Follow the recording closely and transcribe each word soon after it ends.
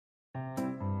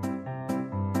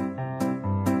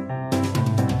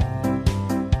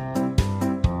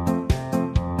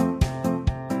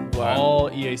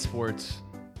EA Sports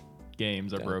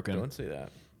games are broken. Don't say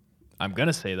that. I'm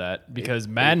gonna say that because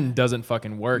Madden doesn't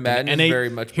fucking work. Madden is very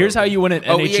much broken. Here's how you win an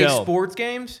NHL. EA Sports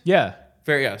games? Yeah.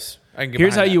 Yes. I can get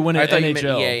Here's how behind you that. win an I thought NHL. you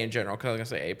meant EA in general because I was going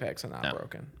to say Apex and not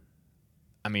broken.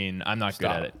 I mean, I'm not good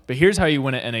at it. But here's how you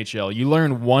win an NHL. You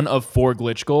learn one of 4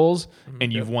 glitch goals,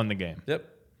 and you've won the game. Yep.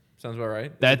 Sounds about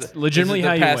right. That's legitimately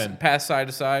how you win. Pass side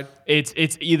to side?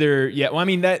 It's either, well, I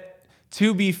mean,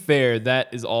 to be fair,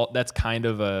 that's kind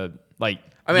of a,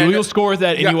 you'll score with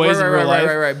that anyways in real life.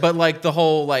 Right. But like the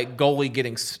whole goalie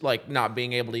getting not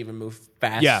being able to even move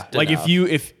fast. Yeah, like enough.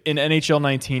 if in NHL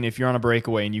 19, if you're on a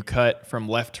breakaway and you cut from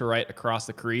left to right across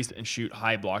the crease and shoot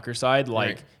high blocker side,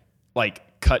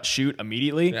 cut shoot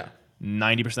immediately,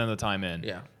 90% of the time in.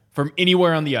 Yeah. From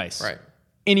anywhere on the ice. Right.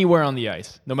 Anywhere on the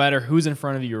ice. No matter who's in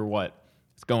front of you or what,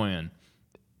 it's going in.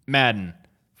 Madden,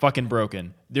 fucking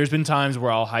broken. There's been times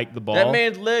where I'll hike the ball. That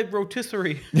man's leg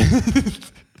rotisserie.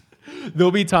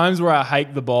 There'll be times where I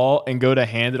hike the ball and go to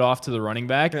hand it off to the running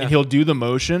back, and he'll do the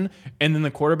motion, and then the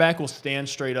quarterback will stand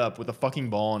straight up with a fucking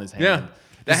ball in his hand. Yeah.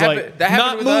 That happened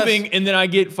not with moving, us. and then I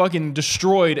get fucking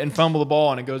destroyed and fumble the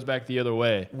ball, and it goes back the other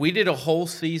way. We did a whole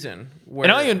season where...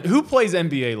 And who plays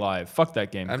NBA Live? Fuck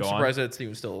that game. I'm surprised that's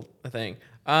even still a thing.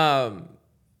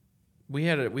 We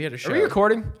had a show. Are we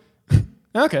recording?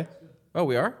 Okay. Oh,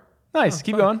 we are? Nice.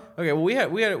 Keep going. Okay, well, we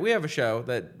have a show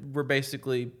that we're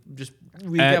basically just...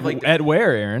 At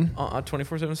where, Aaron? On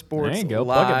 24/7 Sports, there you go.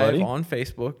 live Plug it, buddy. on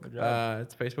Facebook.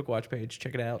 It's a Facebook watch page.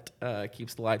 Check it out.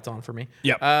 Keeps the lights on for me.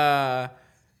 Yep.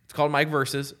 It's called Mike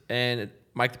Versus, and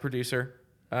Mike, the producer,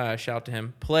 shout out to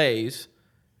him, plays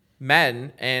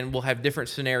Madden, and we'll have different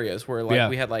scenarios where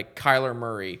we had Kyler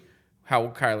Murray, how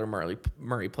would Kyler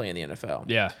Murray play in the NFL?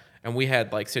 Yeah. And we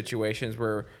had situations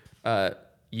where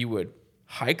you would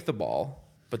hike the ball,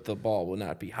 but the ball would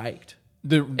not be hiked.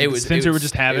 The center would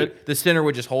just have it. The center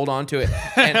would just hold on to it,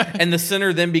 and the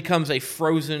center then becomes a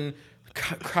frozen,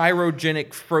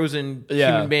 cryogenic frozen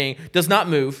human being. Does not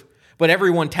move, but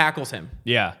everyone tackles him.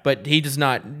 Yeah, but he does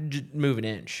not move an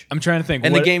inch. I'm trying to think,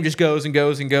 and the game just goes and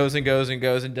goes and goes and goes and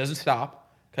goes and doesn't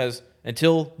stop because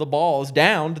until the ball is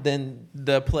downed, then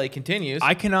the play continues.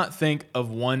 I cannot think of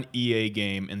one EA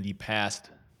game in the past.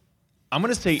 I'm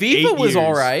gonna say FIFA 8 was years.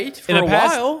 all right for a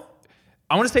while.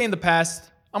 I want to say in the past.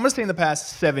 I'm going to say in the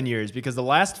past 7 years because the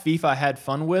last FIFA I had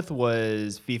fun with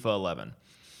was FIFA 11.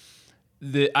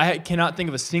 I cannot think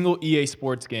of a single EA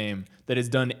Sports game that has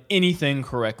done anything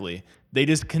correctly. They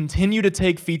just continue to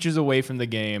take features away from the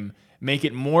game, make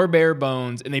it more bare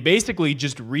bones, and they basically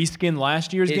just reskin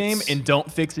last year's game and don't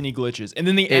fix any glitches. And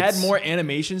then they add more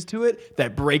animations to it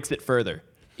that breaks it further.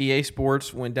 EA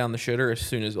Sports went down the shitter as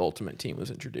soon as Ultimate Team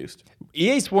was introduced.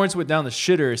 EA Sports went down the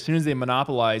shitter as soon as they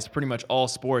monopolized pretty much all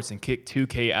sports and kicked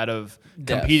 2K out of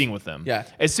competing with them. Yeah.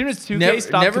 As soon as 2K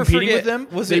stopped competing with them,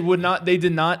 they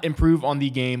did not improve on the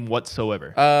game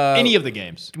whatsoever. Any of the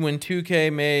games. When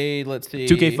 2K made, let's see,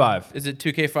 2K5. Is it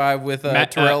 2K5 with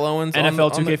Terrell Owens?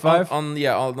 NFL 2K5 on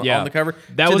the cover.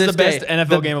 That was the best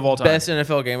NFL game of all time. Best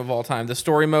NFL game of all time. The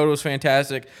story mode was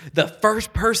fantastic. The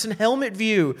first person helmet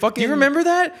view. Do you remember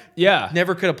that? Yeah.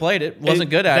 Never could have played it. Wasn't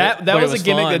good at it. That was a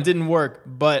gimmick that didn't work,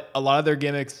 but a lot of their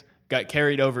gimmicks got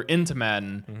carried over into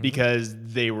Madden because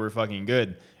they were fucking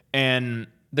good. And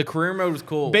the career mode was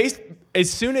cool. As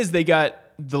soon as they got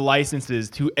the licenses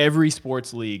to every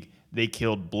sports league, they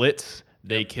killed Blitz.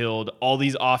 They killed all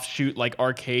these offshoot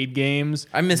arcade games.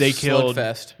 I miss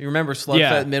Slugfest. You remember Slugfest?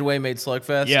 Yeah. Midway made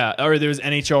Slugfest? Yeah. Or there was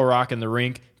NHL Rock in the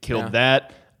Rink. Killed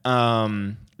that.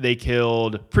 They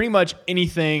killed pretty much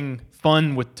anything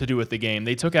fun to do with the game.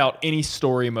 They took out any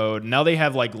story mode. Now they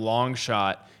have Long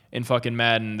Shot in fucking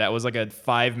Madden. That was a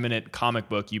 5-minute comic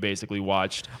book you basically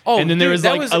watched. Oh, and then there was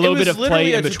a little bit of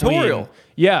play in between. Tutorial.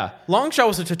 Yeah. Long Shot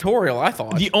was a tutorial, I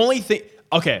thought. The only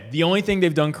thing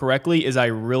they've done correctly is I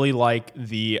really like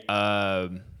the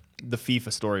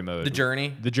FIFA story mode. The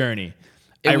Journey.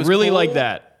 I really like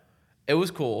that. It was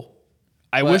cool.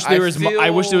 I wish there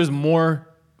was more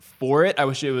for it. I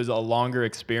wish it was a longer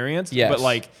experience. Yes.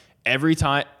 But every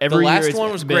year the last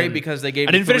one was great because they gave.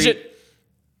 I didn't finish it.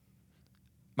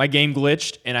 My game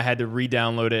glitched and I had to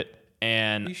re-download it.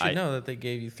 And you should know that they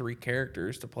gave you 3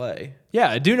 characters to play. Yeah,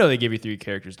 I do know they gave you 3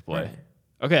 characters to play. Right.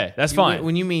 Okay, that's fine.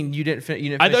 When you mean you didn't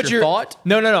finish your thought?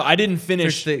 No. I didn't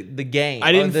finish the game.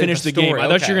 I didn't finish the game. I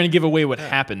thought you were going to give away what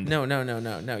happened.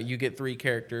 No. You get 3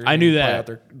 characters. I knew that.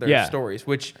 Play out their stories,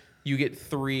 which you get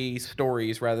 3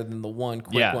 stories rather than the one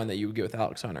quick one that you would get with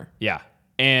Alex Hunter. Yeah.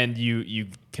 And you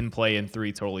can play in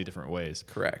 3 totally different ways.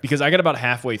 Correct. Because I got about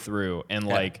halfway through and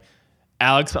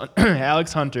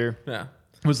Alex Hunter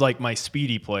was my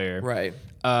speedy player. Right.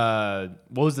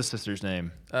 What was the sister's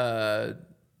name?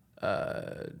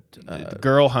 The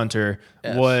girl hunter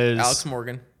was Alex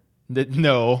Morgan.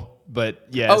 No, but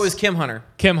yes. Oh, it was Kim Hunter.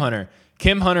 Kim Hunter.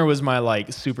 Kim Hunter was my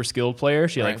like super skilled player.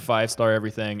 She had Right. like 5-star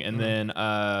everything, and then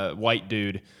white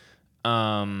dude.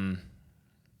 I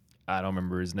don't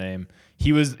remember his name.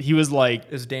 He was like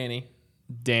It's Danny.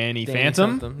 Danny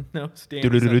Phantom. Something. No, it's Danny.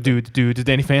 something.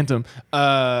 Danny Phantom.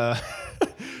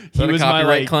 He was my copyright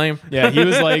like claim? Yeah, he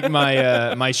was like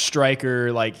my my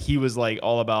striker. Like he was like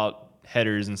all about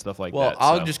headers and stuff like that. Well,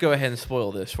 I'll so. just go ahead and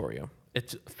spoil this for you.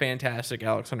 It's fantastic,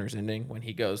 Alex Hunter's ending when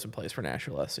he goes and plays for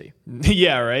Nashville SC.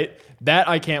 Yeah, right. That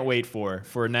I can't wait for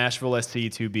Nashville SC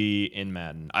to be in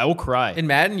Madden. I will cry. In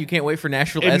Madden, you can't wait for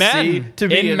Nashville In SC Madden. to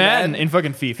be in Madden. in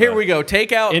fucking FIFA. Here we go.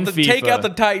 Take out FIFA. the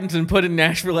Titans and put in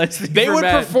Nashville SC. They for would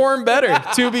Madden. perform better.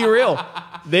 To be real,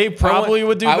 they probably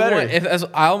would do better.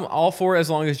 I'm all for it as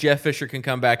long as Jeff Fisher can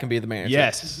come back and be the manager.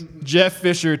 Yes, Jeff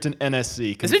Fisher to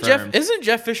NSC. Confirmed. Isn't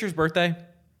Jeff Fisher's birthday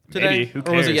today? Maybe. Who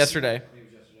Or was it cares? yesterday?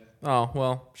 Oh,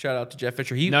 well, shout out to Jeff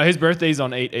Fisher. No, his birthday's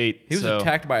on 8/8. He was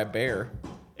attacked by a bear.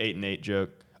 8 and 8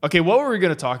 joke. Okay, what were we going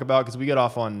to talk about? Because we got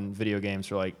off on video games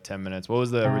for like 10 minutes. What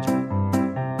was the original?